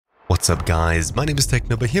What's up guys, my name is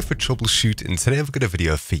Technoba here for Troubleshoot, and today I've got a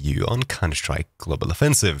video for you on Counter-Strike Global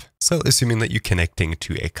Offensive. So assuming that you're connecting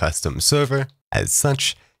to a custom server, as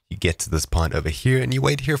such, you get to this part over here and you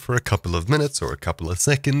wait here for a couple of minutes or a couple of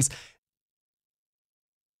seconds,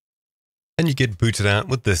 and you get booted out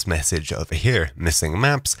with this message over here, missing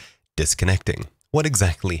maps, disconnecting. What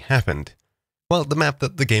exactly happened? Well, the map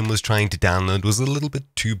that the game was trying to download was a little bit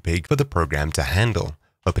too big for the program to handle.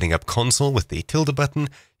 Opening up console with the tilde button,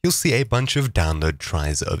 you'll see a bunch of download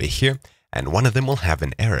tries over here, and one of them will have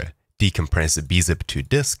an error. Decompress bzip to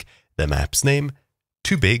disk, the map's name,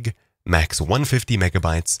 too big, max 150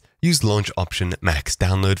 megabytes, use launch option max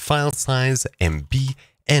download file size MB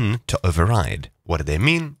N to override. What do they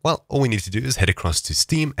mean? Well, all we need to do is head across to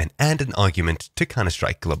Steam and add an argument to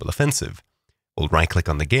Counter-Strike Global Offensive. We'll right-click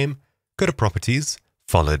on the game, go to Properties,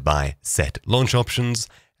 followed by Set Launch Options,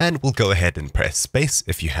 and we'll go ahead and press space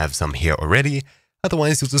if you have some here already.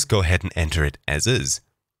 Otherwise, you'll just go ahead and enter it as is.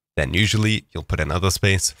 Then usually you'll put another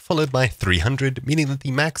space followed by 300, meaning that the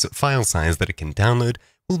max file size that it can download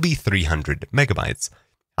will be 300 megabytes.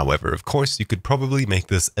 However, of course, you could probably make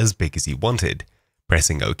this as big as you wanted.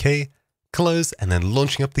 Pressing OK, close, and then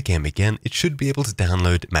launching up the game again, it should be able to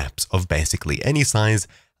download maps of basically any size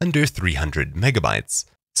under 300 megabytes.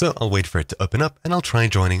 So I'll wait for it to open up and I'll try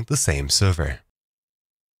joining the same server.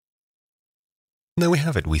 There we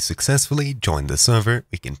have it, we successfully joined the server,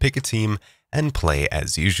 we can pick a team and play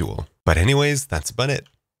as usual. But anyways, that's about it.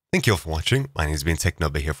 Thank you all for watching, my name has been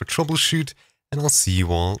Technoba here for Troubleshoot, and I'll see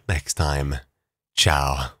you all next time.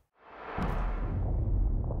 Ciao.